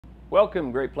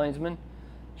Welcome, Great Plainsmen.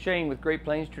 Shane with Great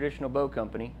Plains Traditional Bow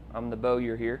Company. I'm the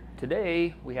bowyer here.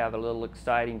 Today we have a little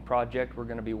exciting project we're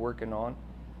going to be working on.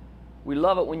 We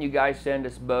love it when you guys send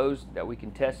us bows that we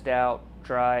can test out,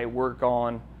 try, work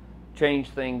on, change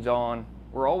things on.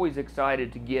 We're always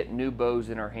excited to get new bows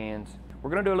in our hands. We're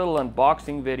going to do a little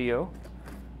unboxing video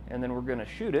and then we're going to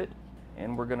shoot it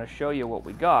and we're going to show you what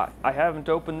we got. I haven't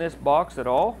opened this box at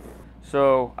all,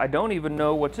 so I don't even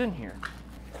know what's in here.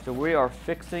 So we are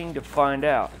fixing to find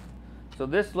out. So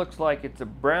this looks like it's a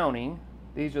Browning.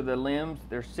 These are the limbs.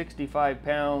 They're 65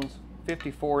 pounds,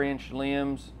 54-inch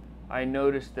limbs. I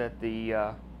noticed that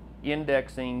the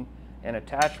indexing and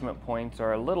attachment points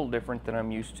are a little different than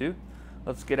I'm used to.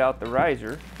 Let's get out the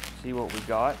riser, see what we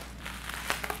got.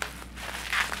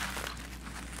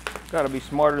 Got to be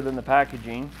smarter than the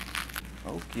packaging.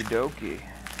 Okie dokie.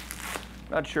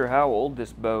 Not sure how old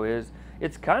this bow is.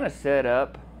 It's kind of set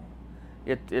up.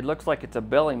 It looks like it's a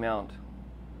belly mount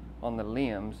on the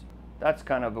limbs. That's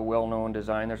kind of a well-known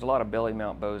design. There's a lot of belly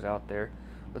mount bows out there.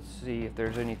 Let's see if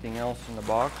there's anything else in the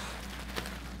box.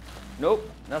 Nope,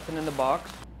 nothing in the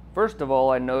box. First of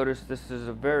all, I noticed this is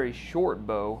a very short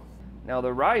bow. Now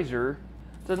the riser,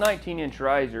 it's a 19-inch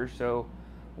riser, so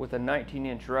with a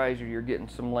 19-inch riser you're getting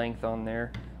some length on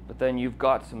there, but then you've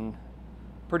got some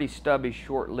pretty stubby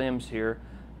short limbs here.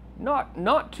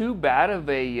 Not too bad of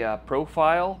a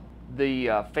profile.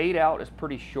 The fade out is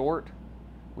pretty short,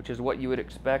 which is what you would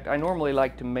expect. I normally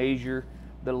like to measure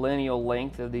the lineal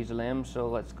length of these limbs, so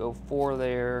let's go 4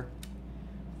 there,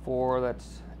 4,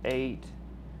 that's 8,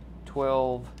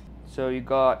 12. So you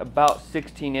got about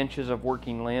 16 inches of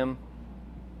working limb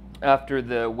after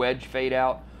the wedge fade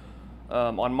out.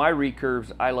 On my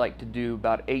recurves, I like to do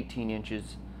about 18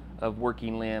 inches of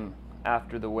working limb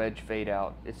after the wedge fade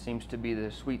out. It seems to be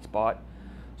the sweet spot.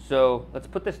 So let's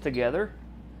put this together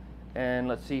and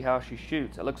let's see how she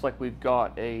shoots. It looks like we've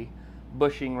got a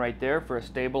bushing right there for a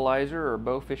stabilizer or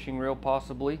bow fishing reel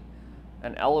possibly.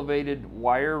 An elevated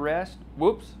wire rest.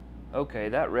 Whoops. Okay,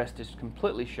 that rest is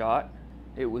completely shot.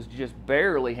 It was just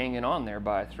barely hanging on there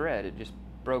by a thread. It just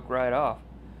broke right off.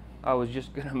 I was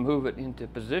just going to move it into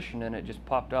position and it just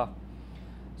popped off.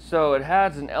 So it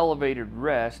has an elevated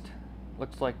rest.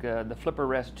 Looks like the flipper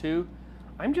rest too.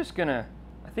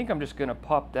 I think I'm just gonna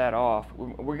pop that off.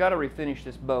 We got to refinish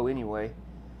this bow anyway,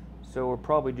 so we'll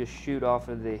probably just shoot off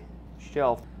of the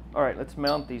shelf. All right, let's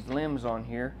mount these limbs on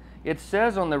here. It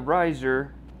says on the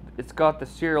riser, it's got the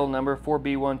serial number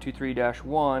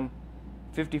 4B123-1,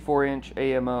 54-inch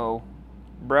AMO,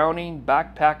 Browning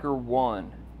Backpacker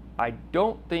 1. I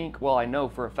don't think, well, I know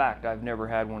for a fact I've never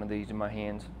had one of these in my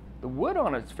hands. The wood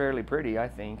on it's fairly pretty, I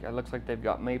think. It looks like they've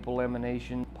got maple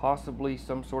lamination, possibly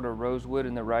some sort of rosewood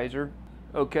in the riser.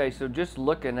 Okay, so just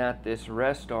looking at this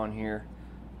rest on here,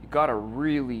 you got a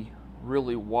really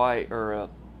wide, or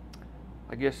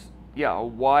I guess, yeah, a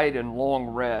wide and long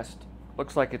rest.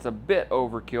 Looks like it's a bit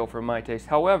overkill for my taste.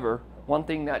 However, one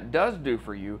thing that does do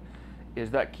for you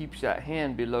is that keeps that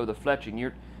hand below the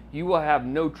fletching. You will have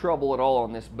no trouble at all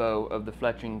on this bow of the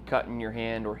fletching cutting your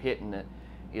hand or hitting it.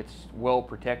 It's well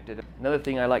protected. Another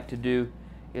thing I like to do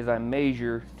is I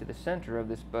measure to the center of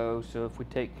this bow. So if we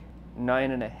take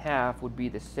 9.5 would be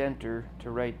the center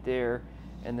to right there,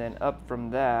 and then up from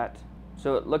that.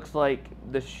 So it looks like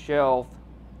the shelf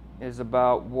is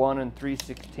about 1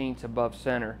 3/16 above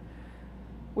center,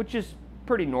 which is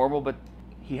pretty normal, but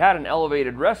he had an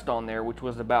elevated rest on there which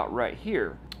was about right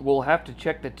here. We'll have to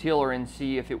check the tiller and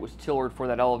see if it was tillered for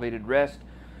that elevated rest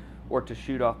or to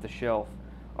shoot off the shelf.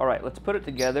 Alright, let's put it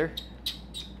together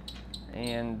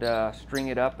and string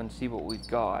it up and see what we've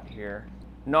got here.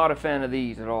 Not a fan of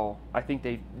these at all. I think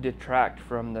they detract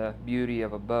from the beauty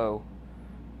of a bow.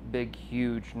 Big,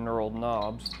 huge knurled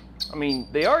knobs. I mean,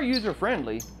 they are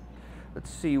user-friendly.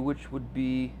 Let's see which would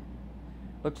be...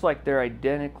 Looks like they're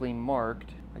identically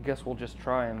marked. I guess we'll just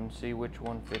try them and see which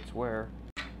one fits where.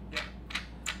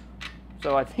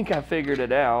 So I think I figured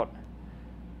it out.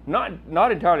 Not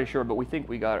entirely sure, but we think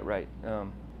we got it right.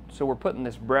 So we're putting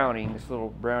this Browning, this little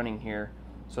Browning here,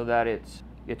 so that it's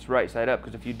right side up,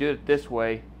 because if you do it this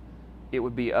way it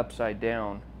would be upside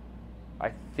down.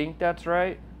 I think that's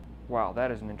right. Wow,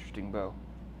 that is an interesting bow.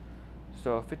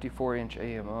 So a 54-inch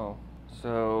AMO.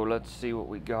 So let's see what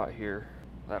we got here.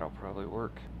 That'll probably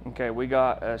work. Okay, we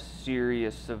got a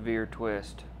serious severe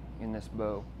twist in this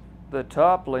bow. The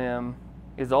top limb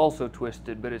is also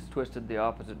twisted, but it's twisted the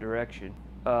opposite direction.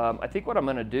 I think what I'm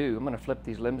going to do, I'm going to flip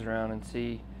these limbs around and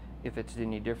see if it's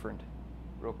any different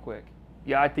real quick.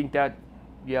 Yeah, I think that,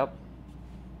 yep,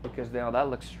 because now that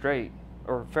looks straight,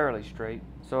 or fairly straight.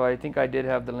 So I think I did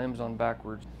have the limbs on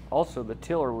backwards. Also, the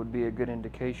tiller would be a good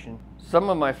indication. Some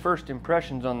of my first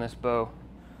impressions on this bow,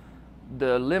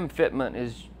 the limb fitment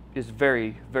is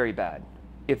very, very bad.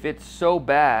 If it's so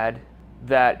bad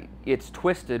that it's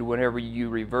twisted whenever you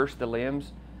reverse the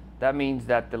limbs, that means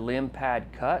that the limb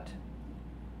pad cut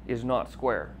is not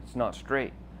square, it's not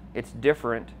straight. It's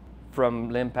different from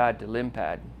limb pad to limb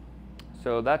pad.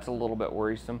 So that's a little bit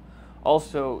worrisome.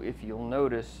 Also, if you'll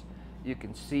notice, you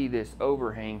can see this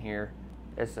overhang here.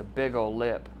 It's a big old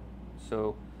lip.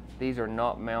 So these are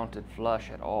not mounted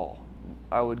flush at all.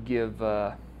 I would give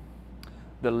the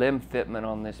limb fitment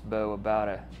on this bow about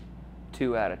a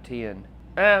 2 out of 10.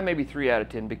 Maybe 3 out of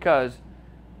 10, because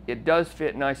it does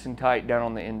fit nice and tight down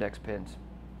on the index pins.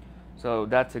 So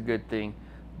that's a good thing.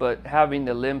 But having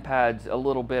the limb pads a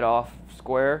little bit off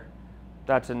square,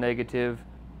 that's a negative.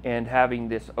 And having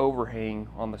this overhang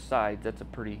on the sides, that's a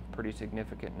pretty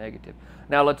significant negative.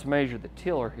 Now let's measure the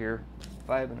tiller here.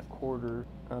 5 1/4.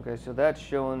 Okay, so that's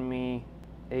showing me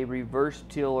a reverse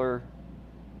tiller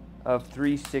of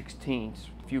 3/16.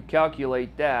 If you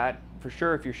calculate that, for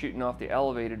sure if you're shooting off the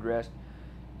elevated rest,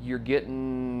 you're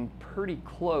getting pretty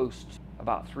close to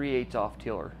about 3/8 off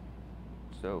tiller.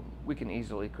 So we can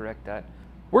easily correct that.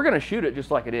 We're gonna shoot it just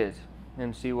like it is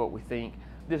and see what we think.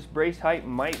 This brace height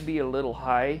might be a little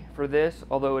high for this,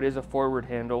 although it is a forward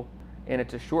handle and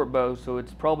it's a short bow, so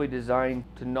it's probably designed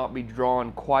to not be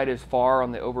drawn quite as far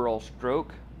on the overall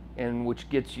stroke, and which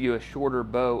gets you a shorter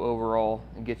bow overall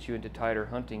and gets you into tighter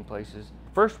hunting places.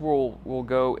 First we'll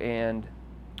go and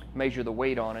measure the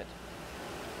weight on it.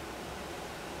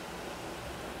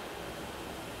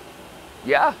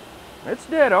 Yeah, it's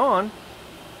dead on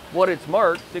what it's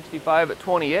marked, 65 at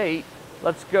 28.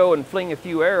 Let's go and fling a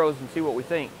few arrows and see what we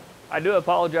think. I do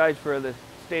apologize for the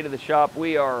state of the shop.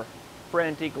 We are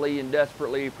frantically and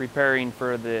desperately preparing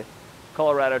for the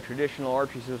Colorado Traditional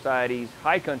Archery Society's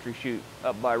High Country Shoot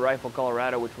up by Rifle,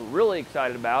 Colorado, which we're really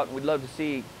excited about. We'd love to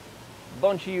see a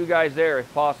bunch of you guys there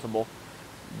if possible,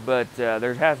 but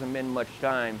there hasn't been much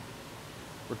time.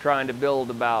 We're trying to build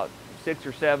about 6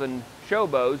 or 7 show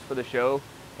bows for the show,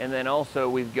 and then also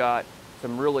we've got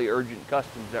some really urgent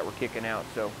customs that we're kicking out,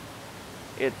 so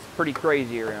it's pretty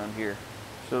crazy around here.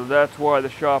 So that's why the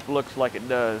shop looks like it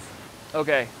does.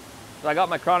 Okay, so I got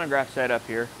my chronograph set up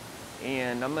here,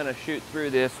 and I'm gonna shoot through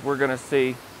this. We're gonna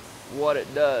see what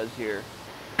it does here.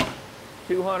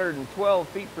 212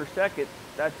 feet per second,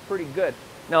 that's pretty good.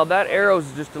 Now that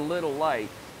arrow's just a little light.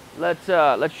 Let's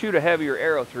shoot a heavier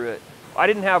arrow through it. I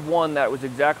didn't have one that was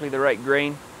exactly the right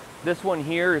grain. This one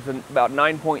here is about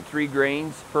 9.3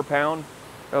 grains per pound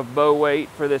of bow weight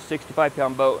for this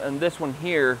 65-pound bow, and this one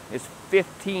here is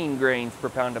 15 grains per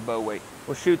pound of bow weight.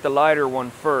 We'll shoot the lighter one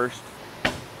first.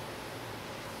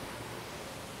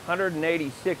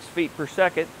 186 feet per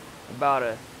second, about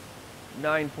a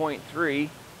 9.3.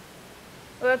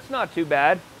 Well, that's not too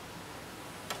bad.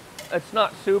 It's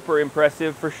not super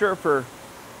impressive for sure for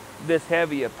this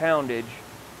heavy a poundage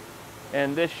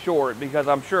and this short, because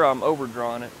I'm sure I'm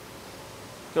overdrawing it.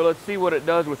 So let's see what it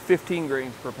does with 15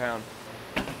 grains per pound.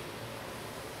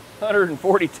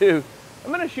 142.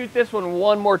 I'm gonna shoot this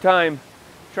one more time,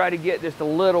 try to get just a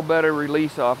little better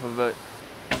release off of it.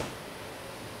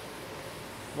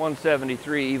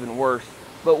 173, even worse.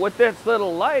 But with this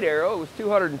little light arrow, it was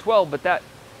 212, but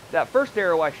that first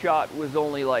arrow I shot was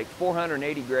only like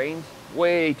 480 grains,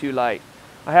 way too light.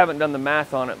 I haven't done the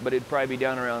math on it, but it'd probably be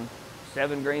down around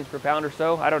 7 grains per pound or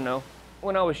so, I don't know.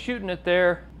 When I was shooting it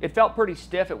there, it felt pretty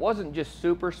stiff. It wasn't just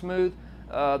super smooth.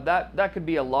 That could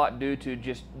be a lot due to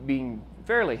just being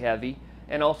fairly heavy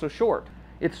and also short.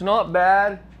 It's not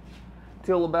bad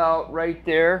till about right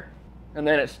there, and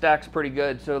then it stacks pretty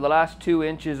good. So the last 2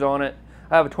 inches on it,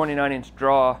 I have a 29-inch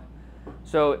draw,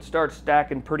 so it starts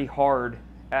stacking pretty hard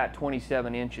at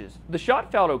 27 inches. The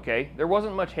shot felt okay. There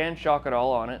wasn't much hand shock at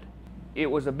all on it.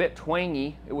 It was a bit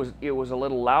twangy. It was a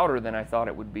little louder than I thought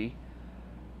it would be.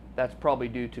 That's probably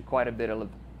due to quite a bit of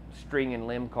string and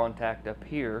limb contact up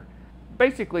here.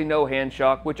 Basically no hand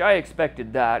shock, which I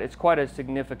expected that. It's quite a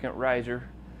significant riser.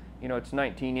 You know, it's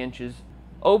 19 inches.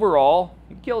 Overall,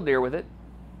 you kill deer with it.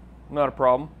 Not a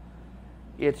problem.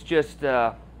 It's just,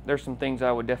 there's some things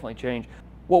I would definitely change.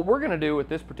 What we're gonna do with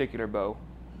this particular bow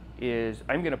is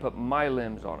I'm gonna put my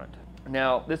limbs on it.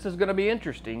 Now, this is gonna be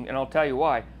interesting, and I'll tell you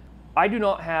why. I do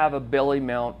not have a belly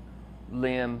mount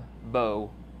limb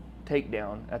bow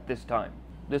takedown at this time.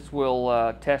 This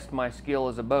will test my skill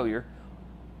as a bowyer.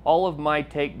 All of my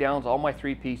takedowns, all my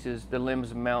 3 pieces, the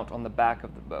limbs mount on the back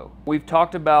of the bow. We've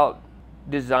talked about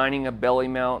designing a belly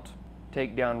mount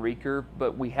takedown reeker,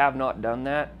 but we have not done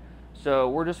that. So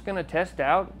we're just gonna test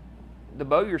out the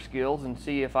bowyer skills and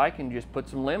see if I can just put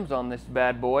some limbs on this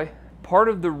bad boy part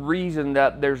of the reason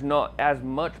that there's not as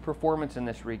much performance in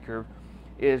this recurve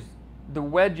is the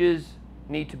wedges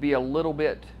need to be a little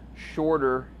bit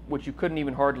shorter, which you couldn't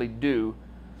even hardly do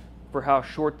for how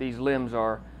short these limbs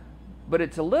are. But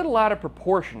it's a little out of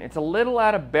proportion. It's a little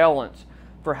out of balance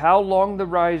for how long the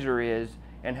riser is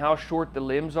and how short the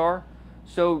limbs are.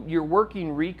 So your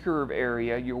working recurve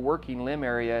area, your working limb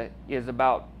area is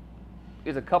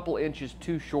a couple inches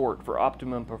too short for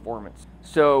optimum performance.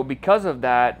 So because of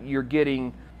that,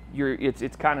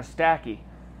 it's kind of stacky.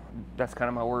 That's kind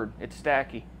of my word. It's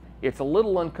stacky. It's a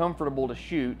little uncomfortable to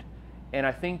shoot, and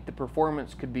I think the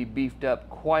performance could be beefed up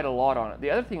quite a lot on it.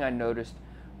 The other thing I noticed,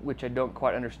 which I don't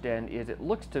quite understand, is it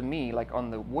looks to me like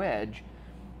on the wedge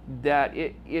that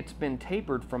it's been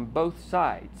tapered from both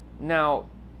sides. Now,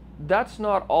 that's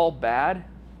not all bad.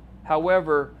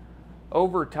 However,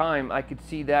 over time, I could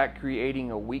see that creating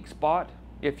a weak spot.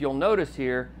 If you'll notice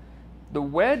here, the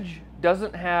wedge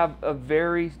doesn't have a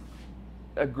very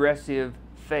aggressive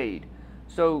fade.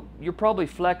 So you're probably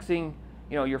flexing,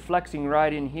 you're flexing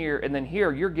right in here, and then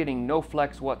here you're getting no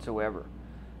flex whatsoever.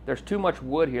 There's too much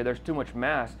wood here, there's too much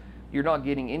mass. You're not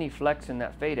getting any flex in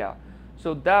that fade out.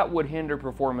 So that would hinder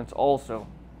performance also.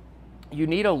 You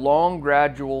need a long,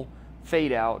 gradual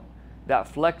fade out that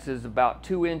flexes about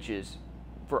 2 inches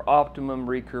for optimum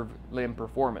recurve limb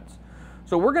performance.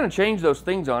 So we're going to change those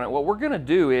things on it. What we're going to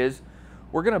do is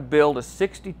we're going to build a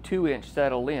 62-inch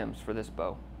set of limbs for this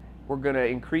bow. We're going to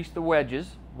increase the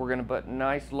wedges. We're going to put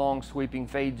nice long sweeping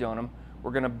fades on them.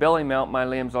 We're going to belly mount my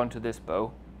limbs onto this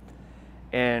bow,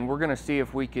 and we're going to see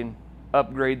if we can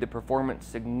upgrade the performance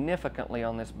significantly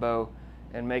on this bow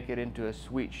and make it into a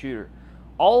sweet shooter.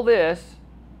 All this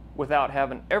without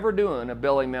having ever doing a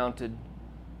belly mounted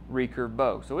recurve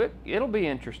bow. So it'll be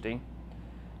interesting.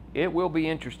 It will be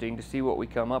interesting to see what we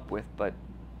come up with, but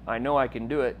I know I can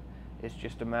do it. It's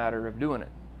just a matter of doing it.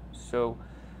 So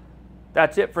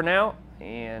that's it for now,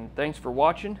 and thanks for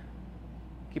watching.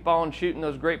 Keep on shooting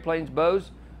those Great Plains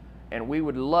bows, and we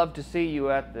would love to see you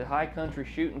at the High Country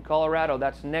Shoot in Colorado.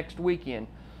 That's next weekend,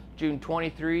 June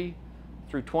 23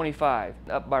 through 25,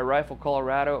 up by Rifle,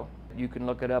 Colorado. You can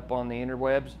look it up on the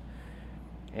interwebs.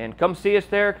 And come see us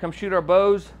there, come shoot our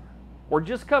bows, or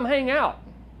just come hang out.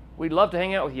 We'd love to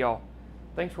hang out with y'all.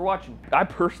 Thanks for watching. I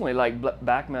personally like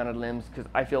back-mounted limbs because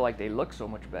I feel like they look so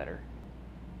much better.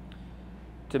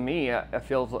 To me, it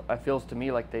feels to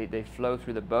me like they flow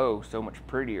through the bow so much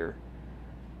prettier,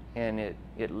 and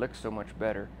it looks so much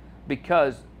better.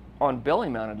 Because on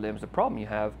belly-mounted limbs, the problem you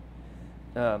have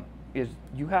is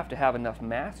you have to have enough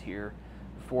mass here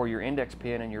for your index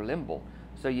pin and your limb bolt.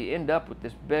 So you end up with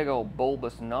this big old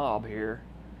bulbous knob here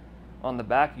on the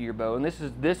back of your bow, and this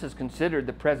is considered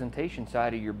the presentation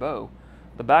side of your bow.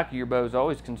 The back of your bow is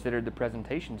always considered the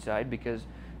presentation side because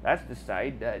that's the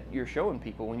side that you're showing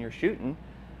people when you're shooting.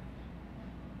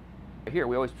 Here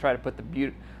we always try to put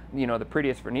the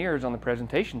prettiest veneers on the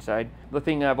presentation side. The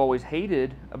thing I've always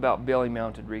hated about belly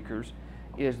mounted recurves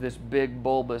is this big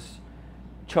bulbous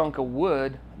chunk of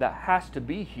wood that has to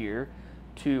be here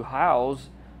to house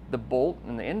the bolt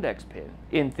and the index pin.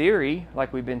 In theory,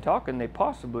 like we've been talking, they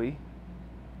possibly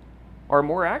are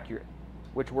more accurate,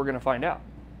 which we're going to find out.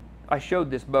 I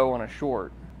showed this bow on a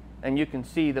short, and you can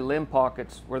see the limb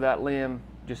pockets where that limb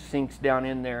just sinks down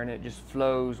in there and it just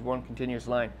flows one continuous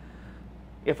line.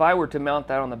 If I were to mount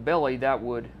that on the belly, that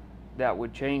would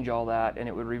change all that, and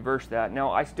it would reverse that.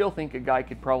 Now, I still think a guy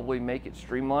could probably make it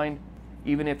streamlined,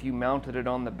 even if you mounted it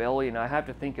on the belly, and I have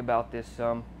to think about this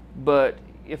some. But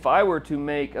if I were to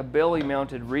make a belly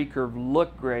mounted recurve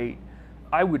look great,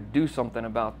 I would do something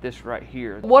about this right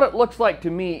here. What it looks like to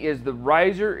me is the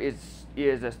riser is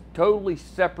a totally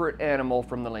separate animal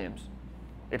from the limbs.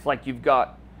 It's like you've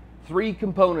got 3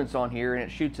 components on here and it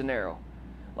shoots an arrow.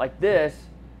 Like this,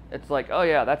 it's like, oh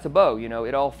yeah, that's a bow,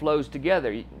 it all flows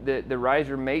together. The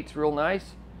riser mates real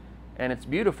nice, and it's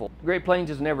beautiful. Great Plains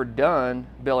has never done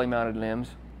belly mounted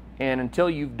limbs, and until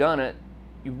you've done it,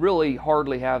 you really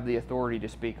hardly have the authority to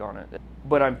speak on it.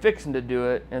 But I'm fixing to do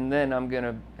it, and then I'm going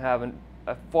to have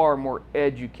a far more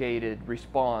educated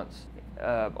response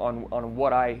on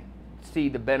what I see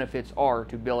the benefits are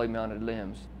to belly mounted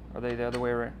limbs. Are they the other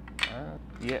way around?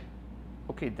 Yeah.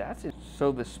 Okay, that's it.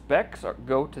 So the specs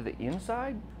go to the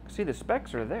inside? See, the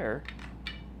specs are there.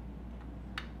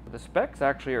 The specs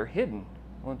actually are hidden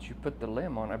once you put the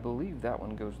limb on. I believe that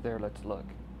one goes there. Let's look.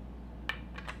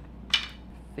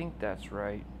 I think that's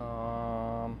right.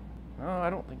 No, I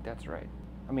don't think that's right.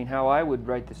 I mean, how I would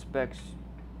write the specs,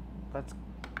 that's